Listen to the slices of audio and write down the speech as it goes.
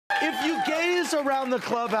If you gaze around the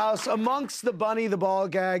clubhouse, amongst the bunny, the ball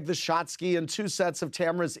gag, the shot ski, and 2 sets of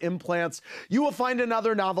Tamara's implants, you will find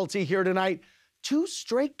another novelty here tonight. 2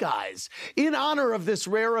 straight guys. In honor of this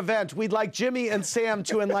rare event, we'd like Jimmy and Sam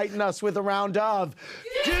to enlighten us with a round of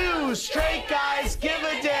Do Straight Guys Give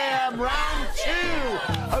a Damn, round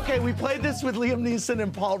 2. Okay, we played this with Liam Neeson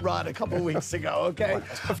and Paul Rudd a couple weeks ago, okay?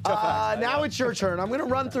 Now it's your turn. I'm going to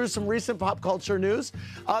run through some recent pop culture news.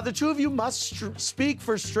 The 2 of you must speak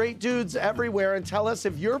for straight dudes everywhere and tell us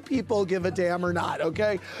if your people give a damn or not,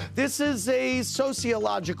 okay? This is a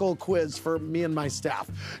sociological quiz for me and my staff.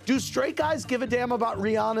 Do straight guys give a damn about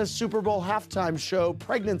Rihanna's Super Bowl halftime show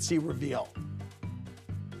pregnancy reveal?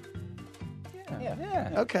 Yeah.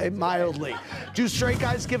 Okay, mildly. Do straight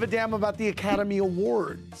guys give a damn about the Academy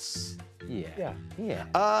Awards? Yeah.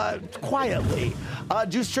 Quietly.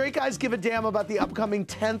 Do straight guys give a damn about the upcoming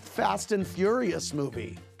 10th Fast and Furious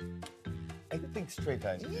movie? I think straight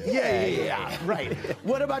guys. Yeah, right.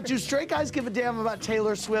 What about, do straight guys give a damn about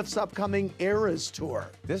Taylor Swift's upcoming Eras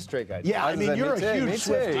tour? This straight guy. Yeah, I mean, you're a huge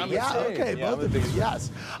Swiftie. Yeah, okay, both of you,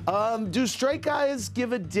 yes. Do straight guys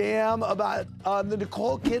give a damn about the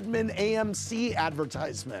Nicole Kidman AMC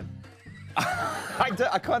advertisement?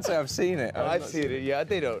 I can't say I've seen it. I've seen it. Yeah,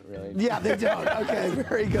 they don't really. Yeah, they don't. Okay,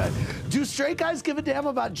 very good. Do straight guys give a damn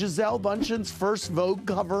about Gisele Bundchen's first Vogue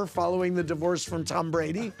cover following the divorce from Tom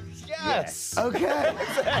Brady? Yes. Okay.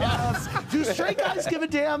 Do straight guys give a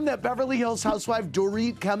damn that Beverly Hills housewife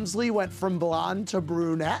Dorit Kemsley went from blonde to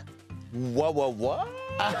brunette? What?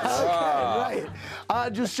 Okay,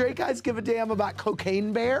 right. Do straight guys give a damn about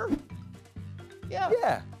Cocaine Bear?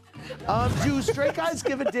 Yeah. Do straight guys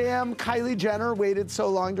give a damn Kylie Jenner waited so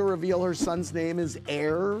long to reveal her son's name is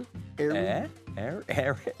Aries? Aries?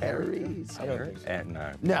 I don't think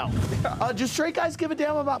so. No. Do straight guys give a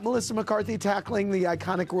damn about Melissa McCarthy tackling the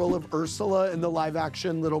iconic role of Ursula in the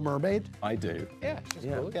live-action Little Mermaid? I do. Yeah, she's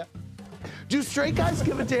cool. Yeah. Do straight guys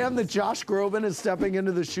give a damn that Josh Groban is stepping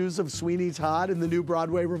into the shoes of Sweeney Todd in the new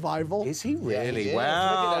Broadway revival? Is he really? Yeah,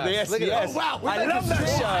 Wow. look at us. Look at us. Oh, wow. I love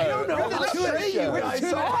that show. I don't know how straight you guys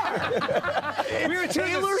are. We were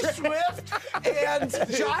Taylor Swift and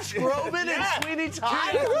Josh Groban and Sweeney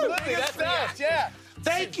Todd. Absolutely, that's us. Yeah.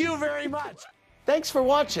 Thank you very much. Thanks for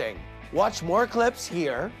watching. Watch more clips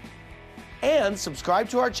here and subscribe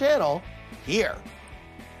to our channel here.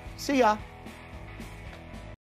 See ya.